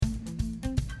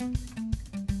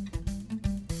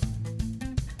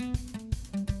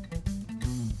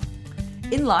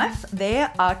In life, there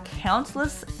are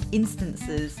countless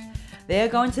instances. There are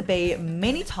going to be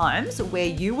many times where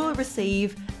you will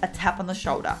receive a tap on the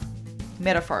shoulder.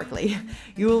 Metaphorically,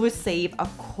 you will receive a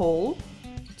call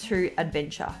to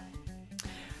adventure.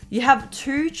 You have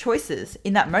two choices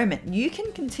in that moment. You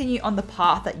can continue on the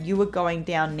path that you are going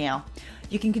down now.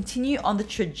 You can continue on the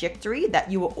trajectory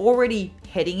that you are already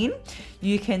heading in.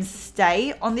 You can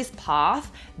stay on this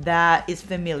path that is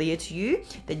familiar to you,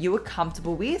 that you are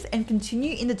comfortable with, and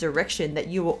continue in the direction that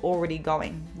you are already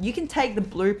going. You can take the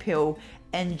blue pill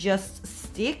and just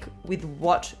stick with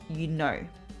what you know.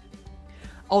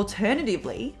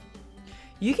 Alternatively,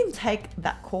 you can take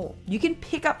that call. You can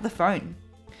pick up the phone,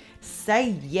 say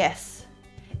yes,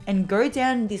 and go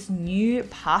down this new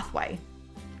pathway.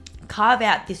 Carve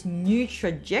out this new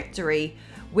trajectory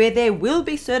where there will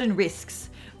be certain risks,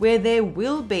 where there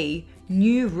will be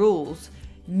new rules,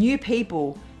 new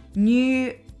people,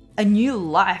 a new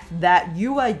life that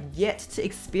you are yet to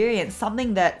experience,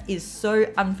 something that is so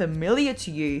unfamiliar to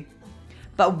you.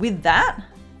 But with that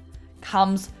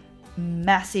comes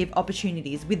massive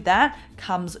opportunities. With that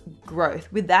comes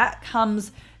growth. With that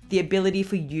comes the ability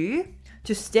for you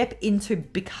to step into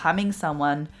becoming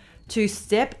someone, to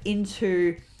step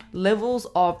into levels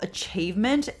of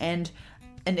achievement and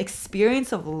an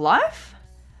experience of life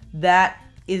that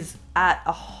is at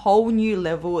a whole new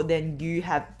level than you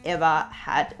have ever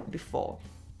had before.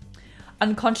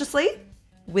 Unconsciously,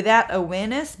 without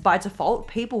awareness, by default,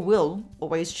 people will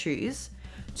always choose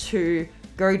to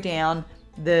go down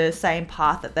the same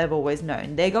path that they've always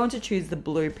known. They're going to choose the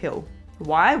blue pill.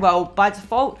 Why? Well, by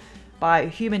default, by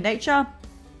human nature,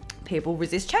 people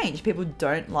resist change. People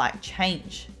don't like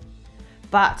change.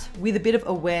 But with a bit of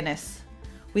awareness,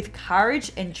 with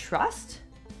courage and trust,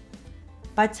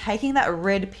 by taking that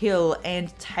red pill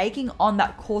and taking on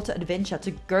that call to adventure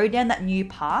to go down that new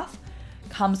path,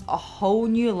 comes a whole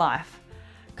new life,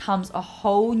 comes a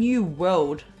whole new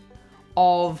world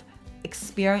of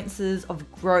experiences,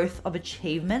 of growth, of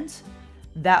achievement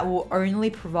that will only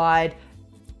provide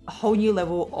a whole new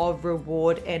level of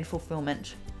reward and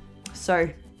fulfillment. So,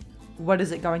 what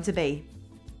is it going to be?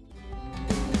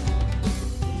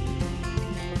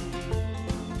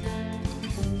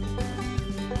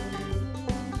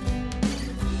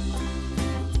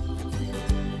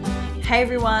 Hey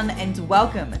everyone, and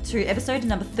welcome to episode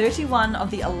number 31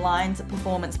 of the Aligned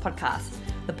Performance Podcast,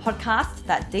 the podcast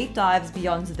that deep dives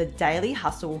beyond the daily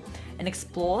hustle and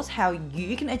explores how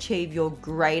you can achieve your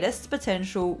greatest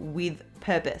potential with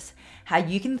purpose, how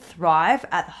you can thrive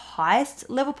at the highest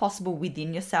level possible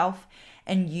within yourself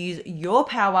and use your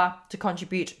power to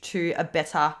contribute to a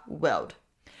better world.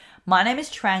 My name is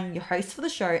Trang, your host for the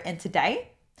show, and today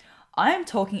I am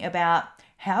talking about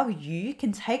how you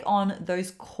can take on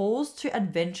those calls to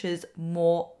adventures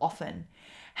more often,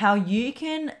 how you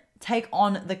can take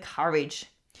on the courage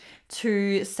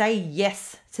to say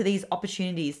yes to these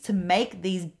opportunities, to make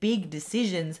these big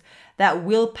decisions that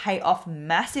will pay off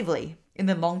massively in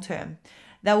the long term,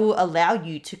 that will allow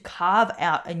you to carve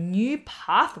out a new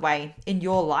pathway in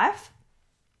your life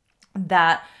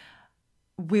that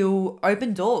will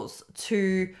open doors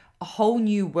to a whole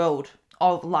new world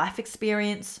of life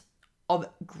experience, of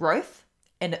growth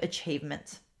and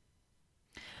achievement.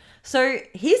 So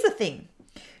here's the thing,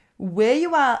 where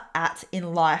you are at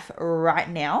in life right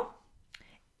now,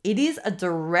 it is a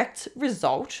direct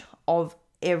result of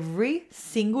every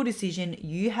single decision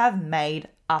you have made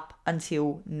up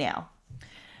until now.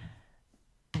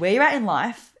 Where you're at in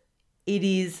life, it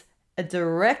is a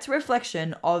direct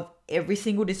reflection of every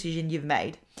single decision you've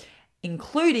made,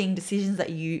 including decisions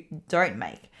that you don't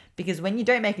make. Because when you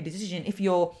don't make a decision, if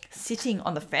you're sitting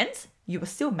on the fence, you are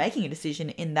still making a decision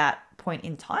in that point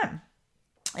in time.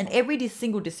 And every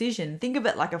single decision, think of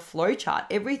it like a flow chart.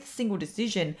 Every single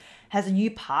decision has a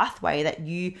new pathway that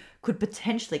you could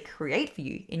potentially create for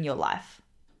you in your life.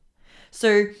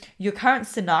 So your current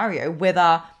scenario,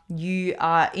 whether you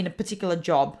are in a particular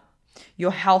job,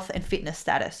 your health and fitness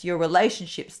status, your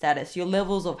relationship status, your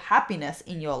levels of happiness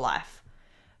in your life,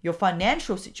 your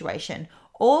financial situation,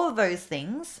 all of those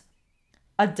things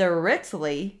are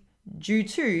directly due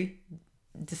to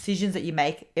decisions that you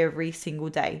make every single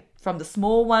day, from the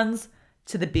small ones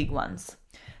to the big ones.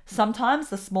 Sometimes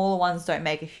the smaller ones don't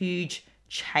make a huge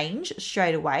change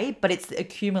straight away, but it's the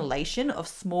accumulation of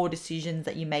small decisions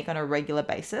that you make on a regular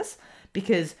basis,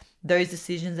 because those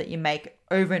decisions that you make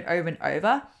over and over and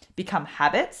over become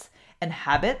habits, and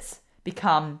habits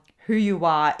become who you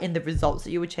are in the results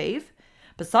that you achieve.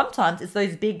 But sometimes it's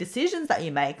those big decisions that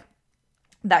you make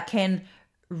that can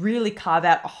really carve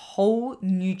out a whole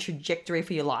new trajectory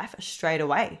for your life straight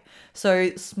away.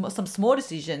 So some small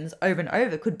decisions over and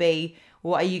over could be,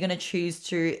 well, are you going to choose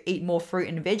to eat more fruit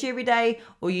and veg every day,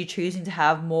 or are you choosing to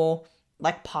have more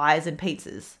like pies and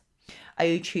pizzas? Are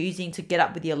you choosing to get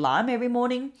up with the alarm every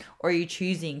morning, or are you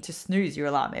choosing to snooze your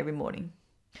alarm every morning?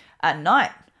 At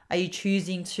night, are you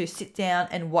choosing to sit down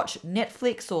and watch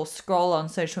Netflix or scroll on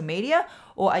social media?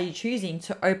 Or are you choosing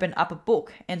to open up a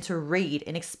book and to read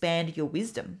and expand your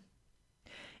wisdom?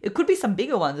 It could be some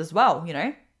bigger ones as well, you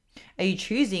know. Are you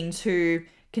choosing to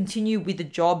continue with the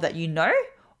job that you know?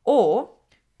 Or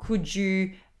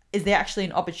is there actually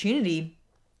an opportunity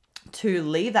to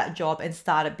leave that job and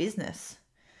start a business?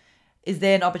 Is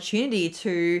there an opportunity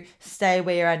to stay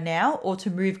where you are now, or to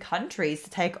move countries to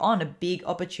take on a big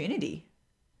opportunity?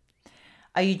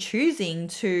 Are you choosing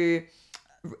to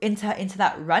enter into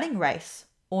that running race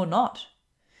or not?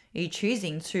 Are you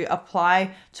choosing to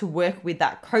apply to work with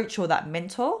that coach or that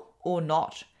mentor or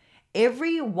not?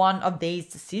 Every one of these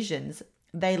decisions,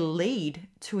 they lead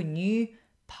to a new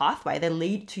pathway. They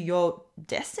lead to your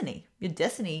destiny. Your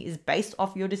destiny is based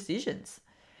off your decisions.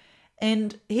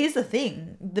 And here's the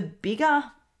thing, the bigger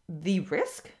the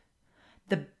risk,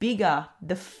 the bigger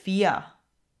the fear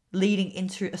leading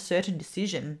into a certain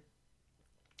decision,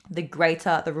 the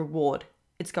greater the reward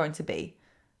it's going to be.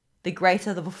 The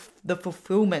greater the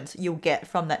fulfillment you'll get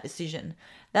from that decision.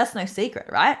 That's no secret,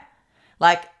 right?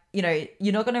 Like, you know,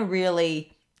 you're not going to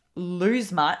really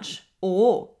lose much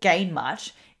or gain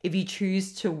much if you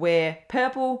choose to wear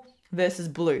purple versus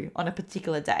blue on a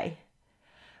particular day.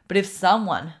 But if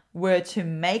someone were to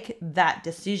make that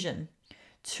decision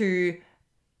to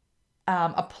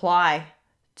apply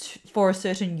for a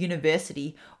certain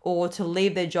university, or to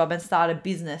leave their job and start a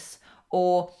business,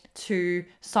 or to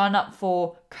sign up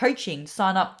for coaching,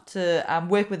 sign up to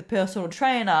work with a personal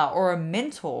trainer or a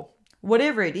mentor,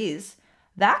 whatever it is,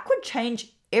 that could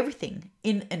change everything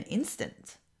in an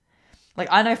instant. Like,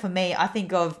 I know for me, I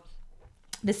think of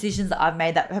decisions that I've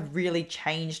made that have really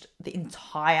changed the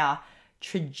entire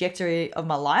trajectory of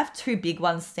my life. Two big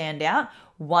ones stand out.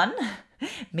 One,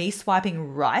 me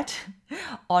swiping right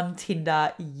on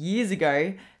Tinder years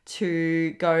ago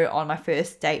to go on my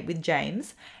first date with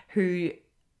James, who,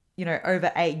 you know,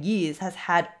 over 8 years has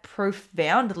had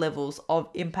profound levels of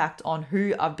impact on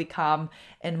who I've become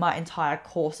in my entire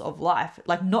course of life.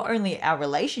 Like, not only our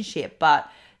relationship, but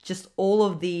just all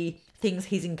of the things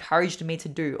he's encouraged me to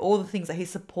do, all the things that he's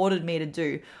supported me to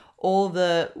do, all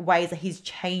the ways that he's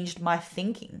changed my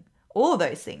thinking, all of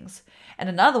those things. And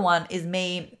another one is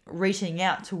me reaching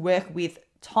out to work with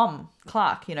Tom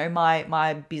Clark, you know,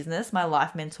 my business, my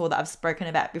life mentor that I've spoken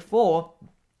about before.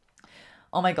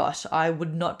 Oh my gosh, I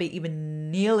would not be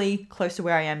even nearly close to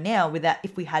where I am now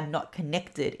if we had not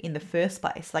connected in the first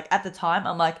place. Like, at the time,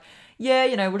 I'm like, yeah,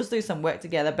 you know, we'll just do some work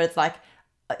together. But it's like,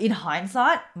 in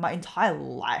hindsight, my entire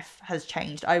life has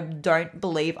changed. I don't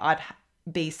believe I'd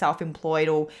be self-employed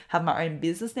or have my own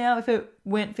business now if it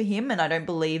weren't for him. And I don't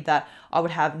believe that I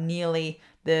would have nearly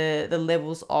the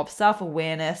levels of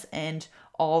self-awareness and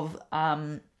of,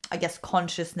 I guess,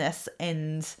 consciousness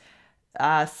and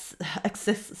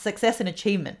success and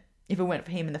achievement if it weren't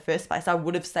for him in the first place. I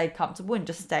would have stayed comfortable and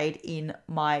just stayed in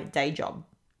my day job.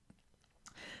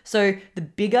 So the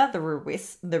bigger the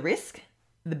risk,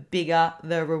 the bigger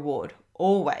the reward.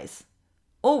 Always.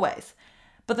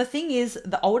 But the thing is,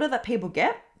 the older that people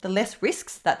get, the less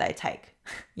risks that they take.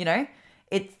 You know,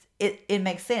 it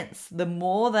makes sense. The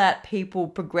more that people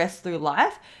progress through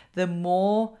life, the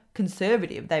more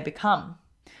conservative they become.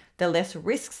 The less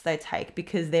risks they take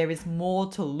because there is more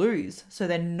to lose. So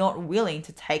they're not willing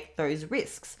to take those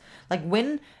risks. Like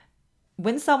when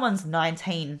someone's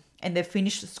 19 and they've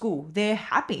finished school, they're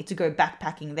happy to go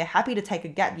backpacking. They're happy to take a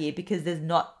gap year because there's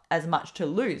not as much to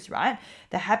lose, right?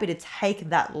 They're happy to take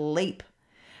that leap.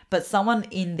 But someone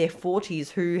in their 40s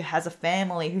who has a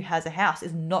family, who has a house,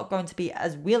 is not going to be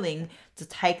as willing to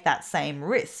take that same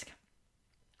risk.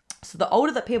 So the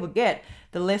older that people get,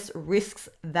 the less risks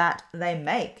that they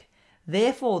make.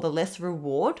 Therefore, the less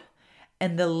reward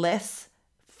and the less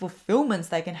fulfillments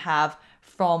they can have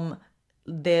from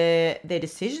their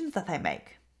decisions that they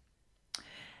make.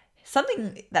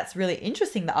 Something that's really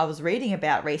interesting that I was reading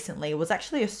about recently was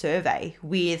actually a survey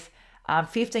with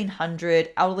 1,500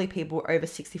 elderly people over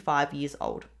 65 years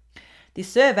old. This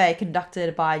survey,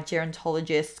 conducted by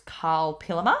gerontologist Carl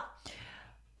Pillemer,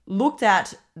 looked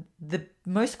at the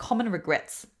most common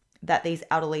regrets that these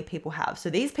elderly people have. So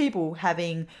these people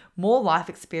having more life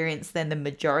experience than the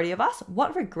majority of us,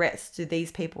 what regrets do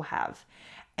these people have?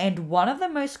 And one of the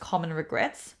most common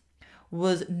regrets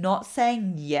was not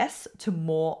saying yes to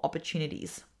more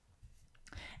opportunities.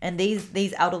 And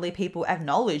these elderly people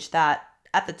acknowledge that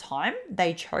at the time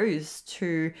they chose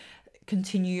to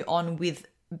continue on with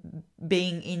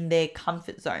being in their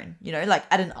comfort zone, like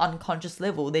at an unconscious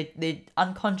level. They're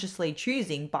unconsciously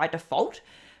choosing by default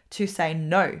to say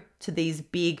no to these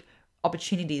big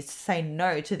opportunities, to say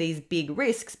no to these big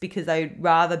risks, because they'd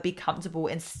rather be comfortable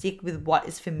and stick with what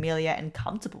is familiar and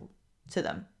comfortable to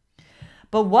them.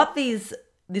 But what this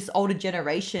older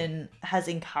generation has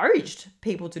encouraged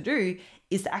people to do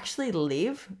is to actually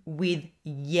live with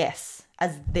yes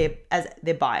as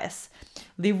their bias.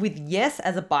 Live with yes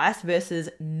as a bias versus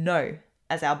no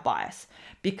as our bias.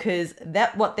 Because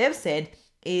what they've said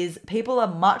is people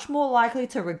are much more likely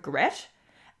to regret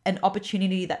an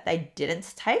opportunity that they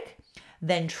didn't take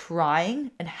than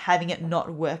trying and having it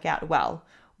not work out well.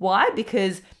 Why?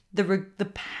 Because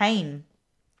the pain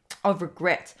of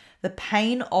regret, the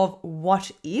pain of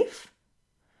what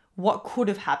could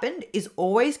have happened is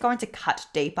always going to cut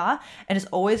deeper, and it's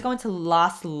always going to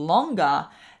last longer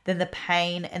than the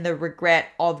pain and the regret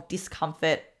of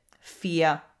discomfort,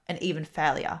 fear, and even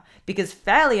failure. Because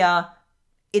failure,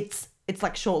 it's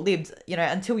like short-lived,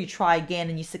 until you try again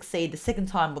and you succeed the second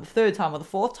time or the third time or the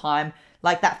fourth time,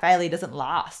 like that failure doesn't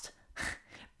last.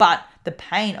 But the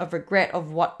pain of regret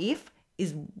of what if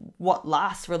is what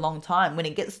lasts for a long time. When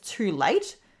it gets too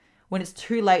late, when it's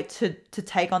too late to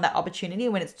take on that opportunity,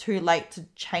 when it's too late to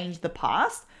change the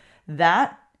past,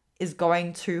 that is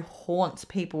going to haunt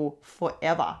people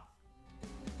forever.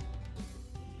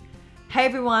 Hey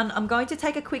everyone, I'm going to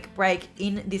take a quick break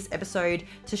in this episode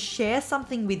to share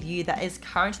something with you that is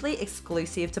currently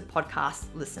exclusive to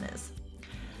podcast listeners.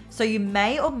 So you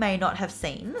may or may not have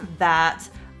seen that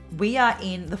we are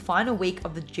in the final week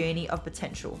of the Journey of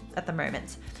Potential at the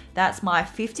moment. That's my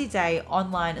 50-day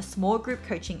online small group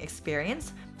coaching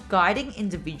experience, guiding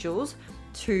individuals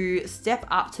to step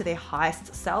up to their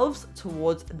highest selves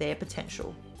towards their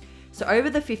potential. So over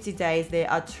the 50 days,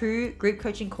 there are 2 group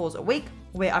coaching calls a week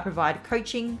where I provide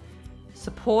coaching,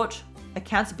 support,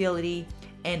 accountability,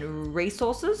 and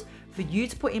resources for you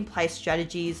to put in place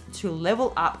strategies to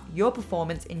level up your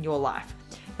performance in your life.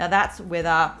 Now that's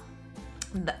whether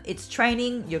it's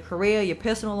training, your career, your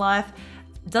personal life,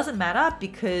 doesn't matter,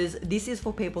 because this is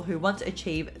for people who want to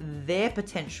achieve their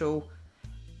potential,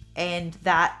 and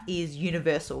that is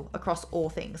universal across all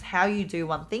things. How you do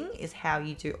one thing is how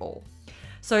you do all.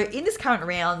 So in this current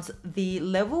round, the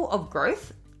level of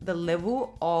growth, the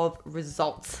level of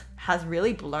results has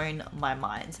really blown my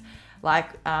mind.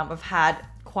 I've had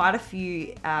quite a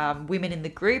few women in the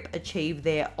group achieve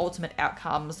their ultimate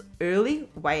outcomes early,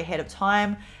 way ahead of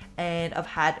time. And I've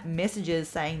had messages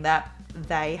saying that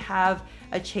they have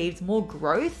achieved more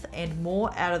growth and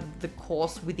more out of the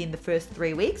course within the first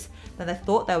 3 weeks than they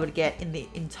thought they would get in the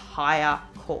entire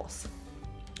course.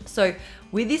 So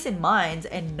with this in mind,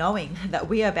 and knowing that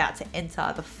we are about to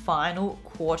enter the final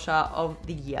quarter of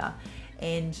the year,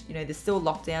 and there's still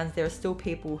lockdowns, there are still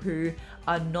people who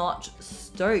are not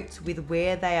stoked with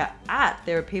where they are at.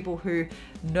 There are people who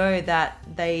know that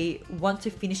they want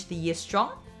to finish the year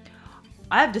strong.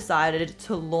 I have decided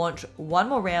to launch one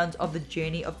more round of the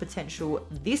Journey of Potential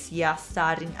this year,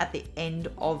 starting at the end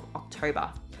of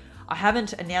October. I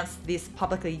haven't announced this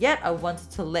publicly yet. I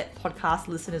wanted to let podcast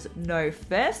listeners know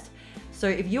first. So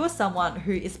if you are someone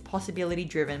who is possibility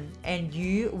driven and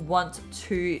you want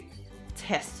to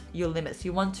test your limits,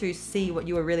 you want to see what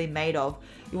you are really made of,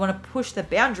 you want to push the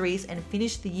boundaries and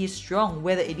finish the year strong,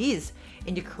 whether it is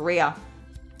in your career,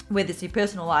 whether it's your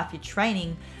personal life, your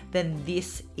training, then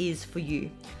this is for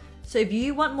you. So if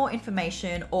you want more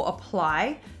information or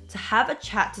apply to have a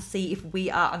chat to see if we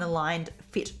are an aligned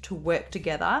fit to work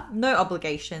together, no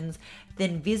obligations,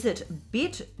 then visit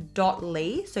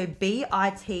bit.ly, so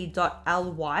bit.ly/the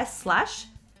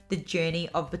journey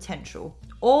of potential.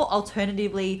 Or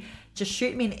alternatively, just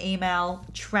shoot me an email,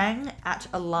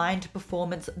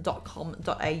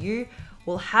 trang@alignedperformance.com.au.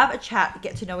 We'll have a chat,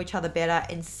 get to know each other better,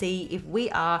 and see if we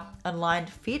are aligned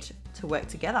fit to work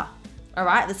together. All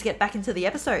right, let's get back into the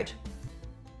episode.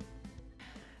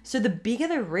 So the bigger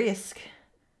the risk,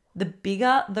 the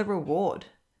bigger the reward.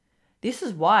 This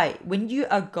is why when you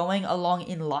are going along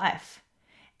in life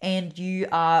and you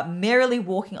are merrily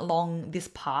walking along this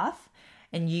path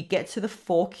and you get to the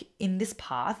fork in this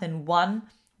path, and one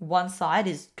side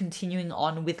is continuing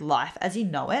on with life as you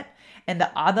know it, and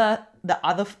the other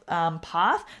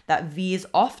path that veers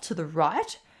off to the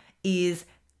right is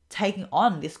taking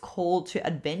on this call to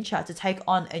adventure, to take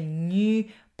on a new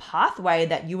pathway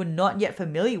that you are not yet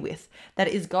familiar with, that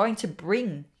is going to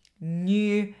bring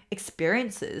new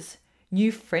experiences,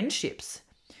 new friendships,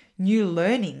 new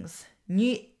learnings,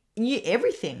 new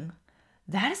everything.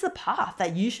 That is the path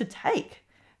that you should take.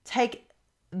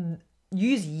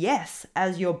 use yes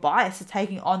as your bias to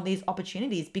taking on these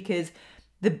opportunities, because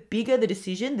the bigger the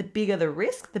decision, the bigger the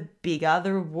risk, the bigger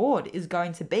the reward is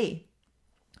going to be.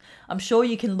 I'm sure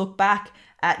you can look back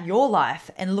at your life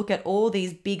and look at all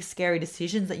these big, scary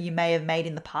decisions that you may have made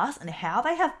in the past and how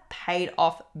they have paid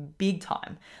off big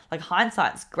time. Like,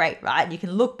 hindsight's great, right? You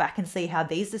can look back and see how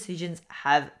these decisions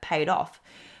have paid off.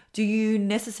 Do you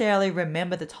necessarily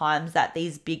remember the times that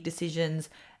these big decisions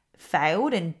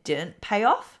failed and didn't pay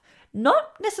off?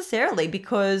 Not necessarily,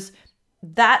 because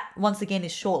that, once again,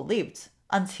 is short-lived.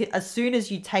 Until as soon as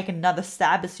you take another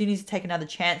stab, as soon as you take another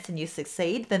chance and you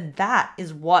succeed, then that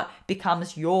is what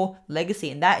becomes your legacy,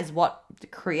 and that is what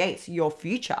creates your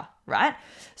future, right?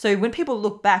 So when people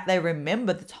look back, they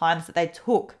remember the times that they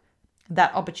took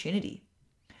that opportunity.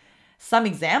 Some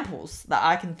examples that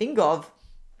I can think of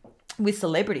with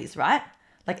celebrities, right?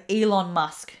 Like Elon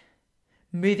Musk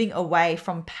moving away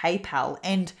from PayPal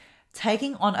and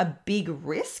taking on a big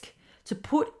risk to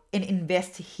put and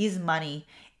invest his money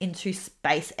into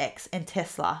SpaceX and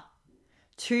Tesla,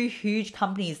 two huge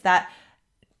companies that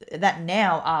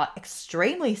now are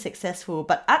extremely successful,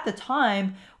 but at the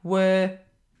time were,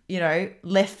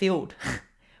 left field,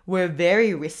 were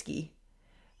very risky,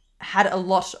 had a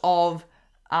lot of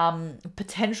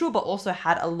potential, but also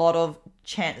had a lot of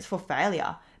chance for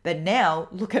failure. But now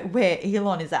look at where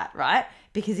Elon is at, right?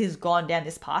 Because he's gone down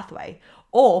this pathway.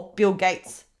 Or Bill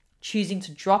Gates choosing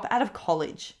to drop out of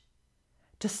college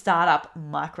to start up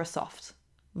Microsoft.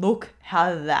 Look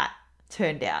how that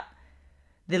turned out.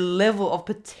 The level of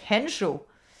potential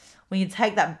when you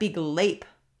take that big leap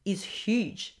is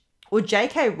huge. Or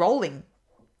J.K. Rowling,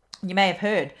 you may have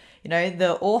heard,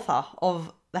 the author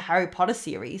of the Harry Potter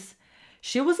series.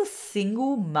 She was a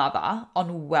single mother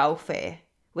on welfare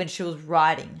when she was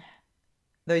writing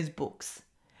those books.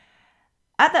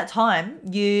 At that time,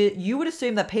 you would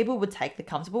assume that people would take the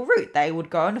comfortable route. They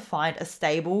would go and find a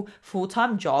stable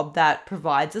full-time job that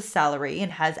provides a salary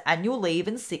and has annual leave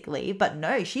and sick leave. But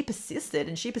no, she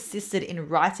persisted in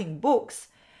writing books.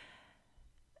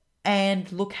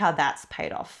 And look how that's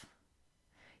paid off.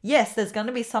 Yes, there's going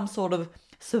to be some sort of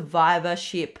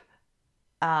survivorship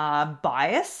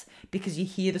bias, because you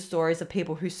hear the stories of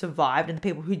people who survived and the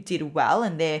people who did well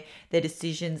and their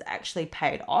decisions actually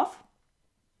paid off.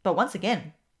 But once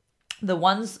again, the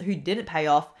ones who didn't pay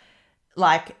off,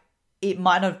 like, it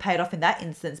might not have paid off in that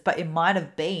instance, but it might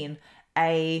have been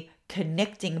a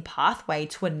connecting pathway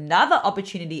to another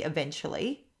opportunity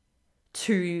eventually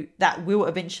that will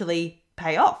eventually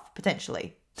pay off,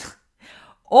 potentially.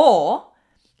 Or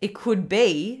it could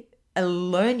be an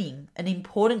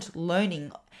important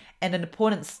learning and an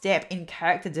important step in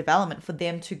character development for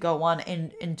them to go on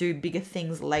and do bigger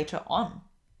things later on.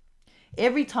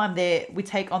 Every time we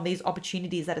take on these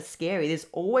opportunities that are scary, there's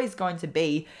always going to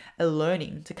be a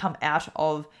learning to come out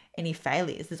of any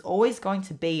failures. There's always going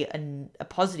to be a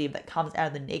positive that comes out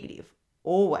of the negative,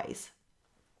 always.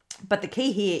 But the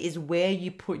key here is where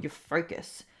you put your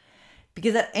focus.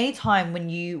 Because at any time when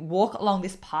you walk along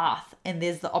this path and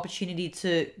there's the opportunity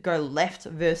to go left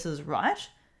versus right,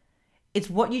 it's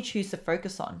what you choose to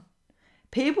focus on.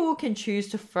 People can choose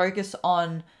to focus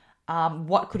on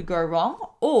what could go wrong,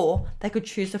 or they could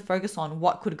choose to focus on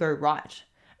what could go right.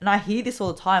 And I hear this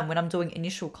all the time when I'm doing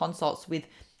initial consults with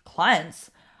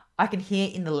clients. I can hear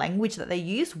in the language that they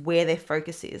use where their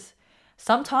focus is.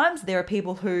 Sometimes there are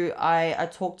people who I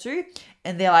talk to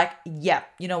and they're like, yeah,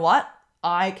 you know what?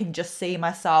 I can just see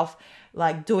myself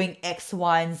like doing X,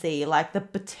 Y, and Z. Like, the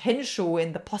potential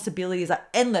and the possibilities are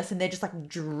endless, and they're just like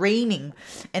dreaming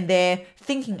and they're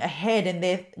thinking ahead and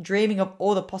they're dreaming of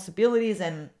all the possibilities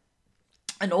and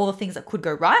all the things that could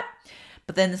go right.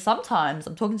 But then sometimes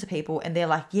I'm talking to people and they're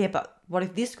like, yeah, but what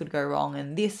if this could go wrong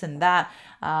and this and that?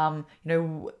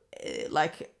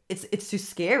 Like, it's too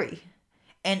scary.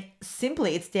 And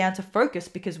simply it's down to focus,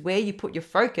 because where you put your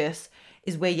focus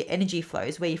is where your energy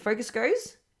flows. Where your focus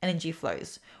goes, energy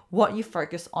flows. What you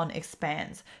focus on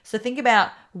expands. So think about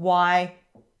why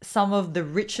some of the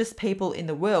richest people in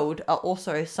the world are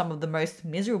also some of the most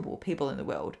miserable people in the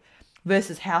world,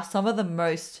 versus how some of the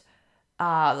most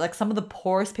some of the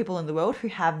poorest people in the world who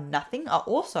have nothing are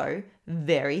also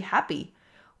very happy.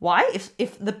 Why?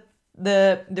 If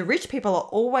the rich people are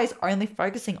always only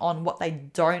focusing on what they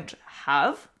don't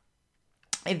have,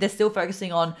 if they're still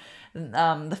focusing on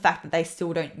the fact that they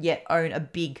still don't yet own a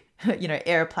big,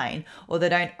 airplane, or they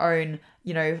don't own,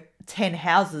 10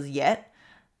 houses yet,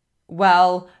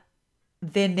 well,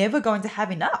 they're never going to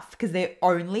have enough because they're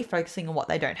only focusing on what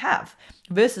they don't have.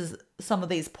 Versus some of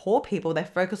these poor people, they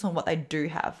focus on what they do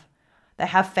have. They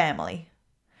have family.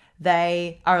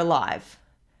 They are alive.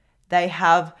 they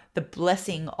have the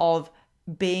blessing of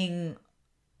being,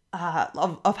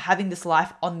 of having this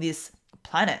life on this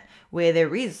planet where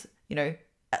there is,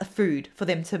 food for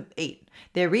them to eat.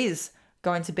 There is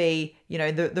going to be,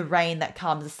 the rain that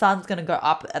comes. The sun's going to go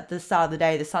up at the start of the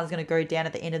day. The sun's going to go down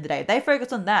at the end of the day. If they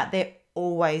focus on that, they're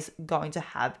always going to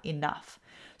have enough.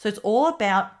 So it's all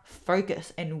about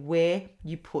focus and where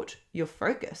you put your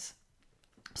focus.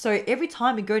 So every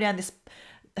time you go down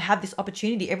have this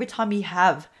opportunity, every time you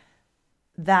have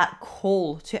that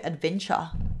call to adventure,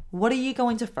 what are you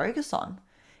going to focus on?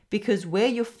 Because where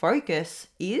your focus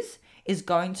is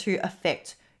going to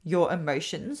affect your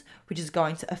emotions, which is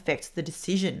going to affect the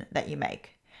decision that you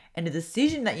make. And the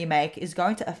decision that you make is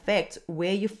going to affect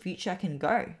where your future can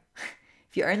go.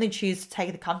 If you only choose to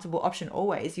take the comfortable option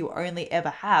always, you'll only ever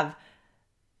have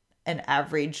an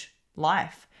average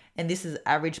life. And this is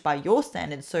average by your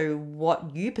standards. So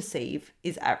what you perceive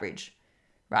is average,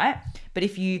 right? But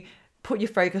if you put your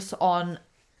focus on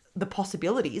the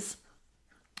possibilities,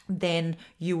 then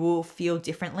you will feel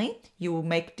differently. You will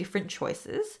make different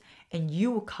choices and you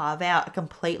will carve out a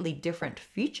completely different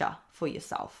future for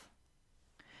yourself.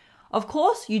 Of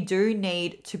course, you do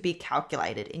need to be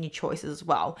calculated in your choices as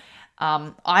well.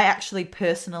 I actually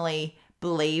personally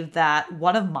believe that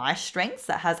one of my strengths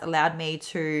that has allowed me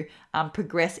to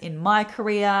progress in my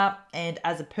career and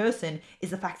as a person is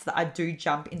the fact that I do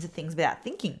jump into things without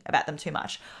thinking about them too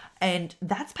much. And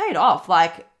that's paid off.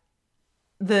 Like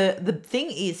the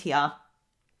thing is here,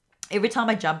 every time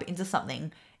I jump into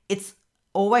something, it's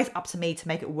always up to me to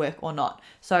make it work or not.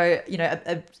 So,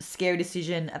 a scary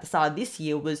decision at the start of this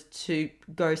year was to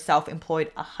go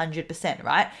self-employed 100%,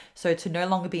 right? So to no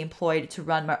longer be employed, to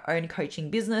run my own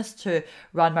coaching business, to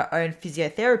run my own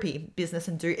physiotherapy business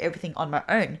and do everything on my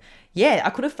own. Yeah, I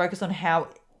could have focused on how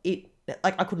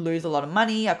I could lose a lot of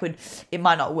money. It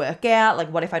might not work out. Like,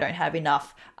 what if I don't have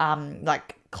enough,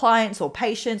 clients or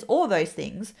patients, all those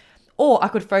things. Or I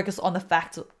could focus on the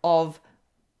fact of,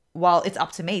 well, it's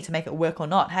up to me to make it work or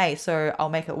not. Hey, so I'll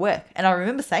make it work. And I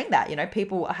remember saying that,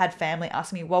 people, I had family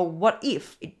ask me, well, what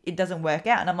if it doesn't work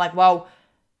out? And I'm like, well,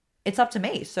 it's up to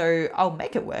me. So I'll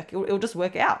make it work. It'll just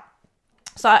work out.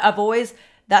 So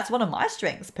that's one of my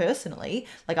strengths personally.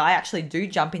 Like, I actually do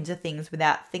jump into things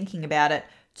without thinking about it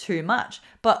too much.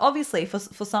 But obviously for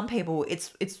some people,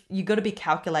 it's you got to be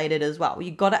calculated as well.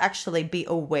 You got to actually be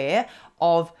aware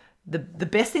of the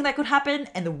best thing that could happen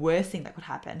and the worst thing that could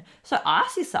happen. So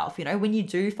ask yourself, when you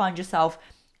do find yourself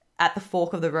at the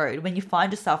fork of the road, when you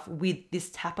find yourself with this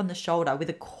tap on the shoulder, with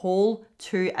a call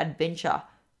to adventure,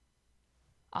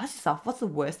 ask yourself, what's the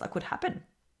worst that could happen?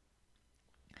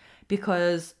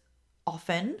 Because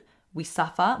often we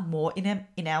suffer more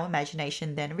in our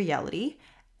imagination than reality.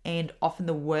 And often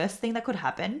the worst thing that could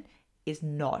happen is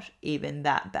not even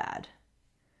that bad.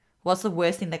 What's the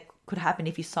worst thing that could happen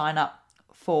if you sign up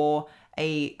for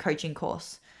a coaching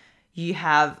course? You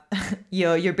have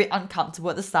you're a bit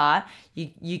uncomfortable at the start.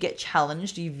 You get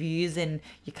challenged, your views and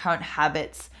your current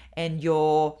habits and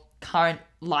your current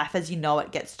life as you know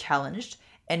it gets challenged,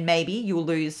 and maybe you'll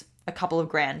lose a couple of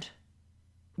grand.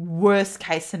 Worst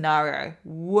case scenario.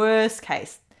 Worst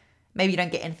case. Maybe you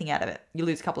don't get anything out of it. You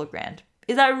lose a couple of grand.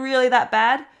 Is that really that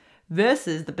bad?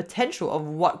 Versus the potential of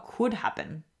what could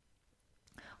happen.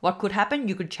 What could happen?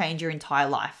 You could change your entire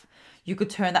life. You could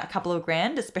turn that couple of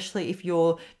grand, especially if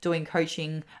you're doing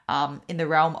coaching in the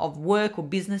realm of work or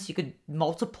business, you could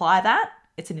multiply that.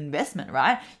 It's an investment,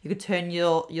 right? You could turn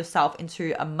yourself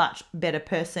into a much better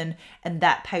person, and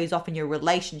that pays off in your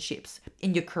relationships,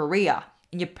 in your career,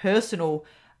 in your personal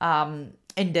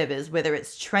endeavors, whether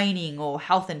it's training or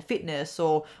health and fitness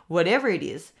or whatever it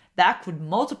is. That could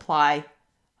multiply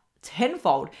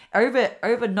tenfold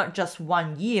over not just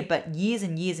 1 year, but years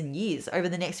and years and years over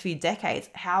the next few decades.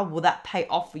 How will that pay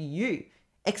off for you?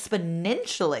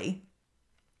 Exponentially.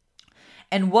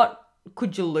 And what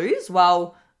could you lose?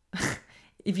 Well,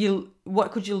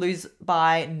 what could you lose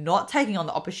by not taking on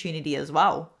the opportunity as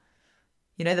well?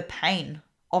 The pain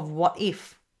of what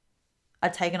if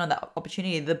I'd taken on that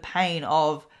opportunity, the pain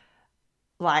of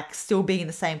still being in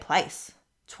the same place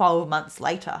 12 months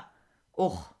later.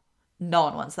 Oh, no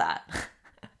one wants that.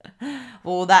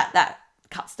 Well, that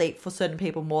cuts deep for certain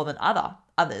people more than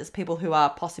others. People who are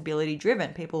possibility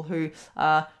driven, people who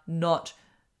are not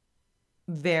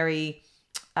very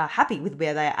happy with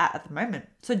where they are at the moment.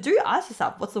 So do ask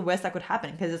yourself, what's the worst that could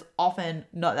happen? Because it's often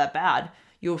not that bad.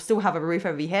 You'll still have a roof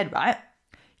over your head, right?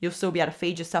 You'll still be able to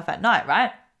feed yourself at night,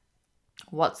 right?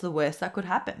 What's the worst that could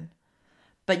happen?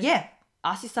 But yeah,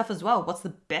 ask yourself as well, what's the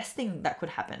best thing that could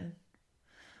happen?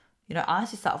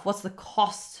 Ask yourself, what's the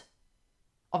cost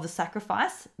of the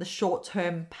sacrifice, the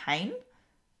short-term pain?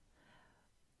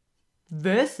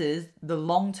 versus the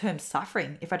long-term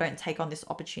suffering if I don't take on this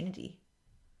opportunity.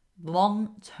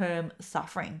 Long-term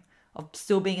suffering of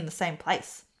still being in the same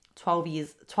place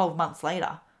 12 months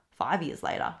later, 5 years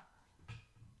later.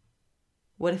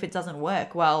 What if it doesn't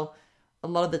work? Well, a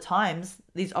lot of the times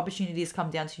these opportunities come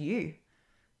down to you.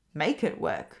 Make it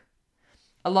work.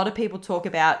 A lot of people talk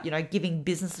about, giving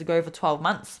business a go for 12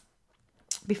 months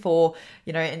before,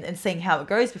 and seeing how it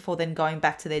goes before then going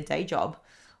back to their day job.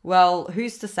 Well,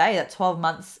 who's to say that 12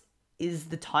 months is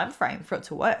the time frame for it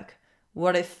to work?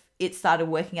 What if it started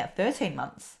working at 13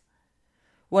 months?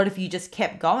 What if you just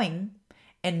kept going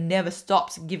and never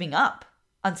stopped giving up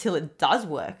until it does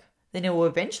work? Then it will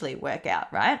eventually work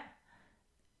out, right?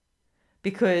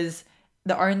 Because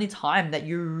the only time that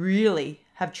you really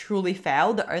have truly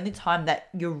failed, the only time that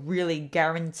you're really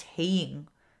guaranteeing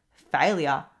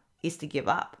failure is to give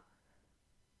up.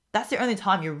 That's the only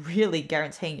time you're really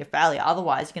guaranteeing your failure.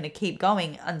 Otherwise, you're going to keep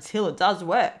going until it does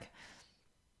work.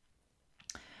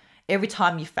 Every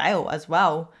time you fail as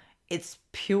well, it's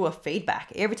pure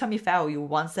feedback. Every time you fail, you're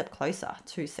one step closer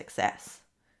to success.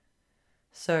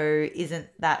 So isn't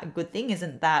that a good thing?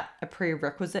 Isn't that a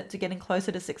prerequisite to getting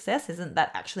closer to success? Isn't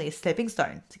that actually a stepping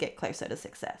stone to get closer to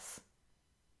success?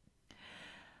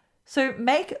 So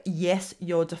make yes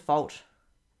your default.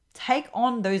 Take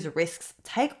on those risks.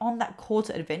 Take on that call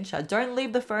to adventure. Don't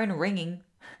leave the phone ringing.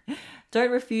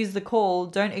 Don't refuse the call.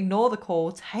 Don't ignore the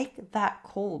call. Take that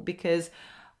call, because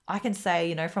I can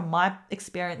say, from my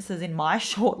experiences in my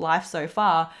short life so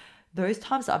far, those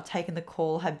times that I've taken the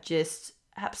call have just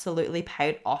absolutely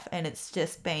paid off, and it's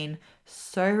just been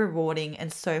so rewarding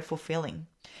and so fulfilling.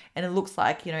 And it looks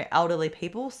like, elderly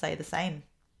people say the same.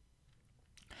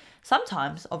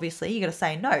 Sometimes, obviously, you got to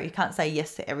say no. You can't say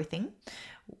yes to everything.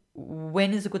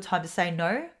 When is a good time to say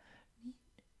no?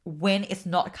 When it's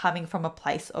not coming from a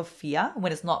place of fear,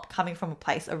 when it's not coming from a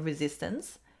place of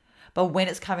resistance, but when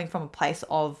it's coming from a place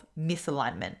of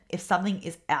misalignment. If something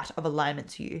is out of alignment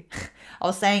to you. I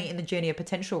was saying in the Journey of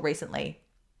Potential recently,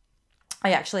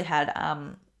 I actually had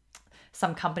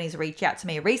some companies reach out to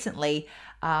me recently,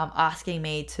 asking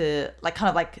me to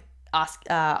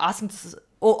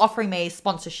offering me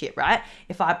sponsorship, right?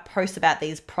 If I post about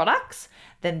these products,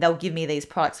 then they'll give me these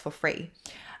products for free.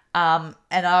 And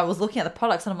I was looking at the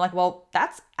products and I'm like, well,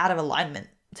 that's out of alignment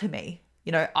to me.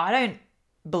 I don't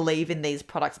believe in these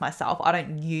products myself. I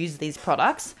don't use these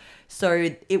products. So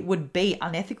it would be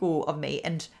unethical of me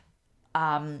and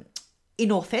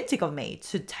inauthentic of me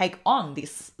to take on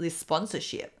this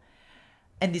sponsorship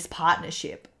and this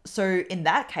partnership. So in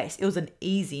that case, it was an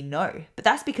easy no. But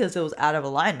that's because it was out of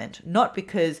alignment, not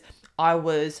because I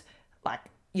was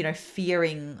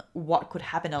fearing what could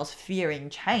happen. I was fearing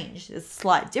change. There's a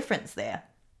slight difference there.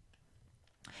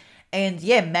 And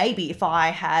yeah, maybe if I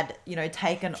had,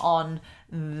 taken on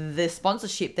the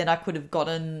sponsorship, then I could have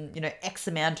gotten, X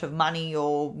amount of money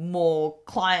or more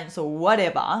clients or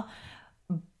whatever.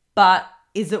 But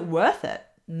is it worth it?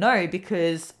 No,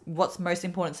 because what's most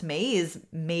important to me is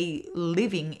me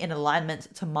living in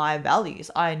alignment to my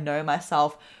values. I know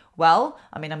myself well.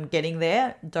 I'm getting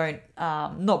there.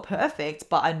 Not perfect,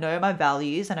 but I know my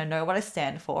values and I know what I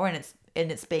stand for, and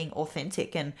it's being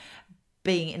authentic and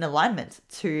being in alignment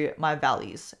to my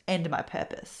values and my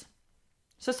purpose.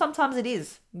 So sometimes it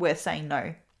is worth saying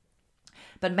no,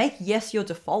 but make yes your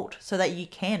default so that you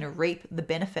can reap the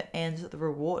benefit and the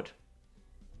reward.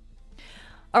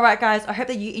 All right, guys, I hope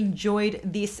that you enjoyed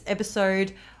this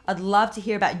episode. I'd love to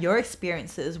hear about your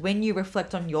experiences when you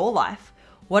reflect on your life.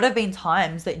 What have been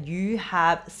times that you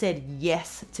have said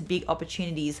yes to big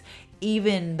opportunities,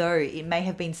 even though it may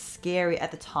have been scary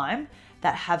at the time,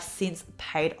 that have since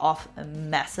paid off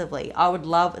massively? I would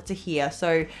love to hear.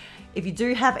 So if you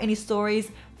do have any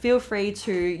stories, feel free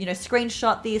to,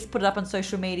 screenshot this, put it up on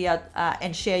social media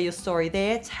and share your story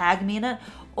there, tag me in it,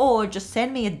 or just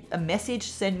send me a message,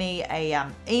 send me a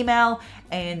email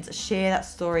and share that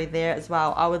story there as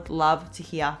well. I would love to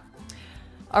hear.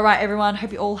 All right, everyone,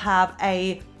 hope you all have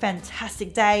a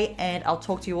fantastic day and I'll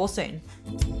talk to you all soon.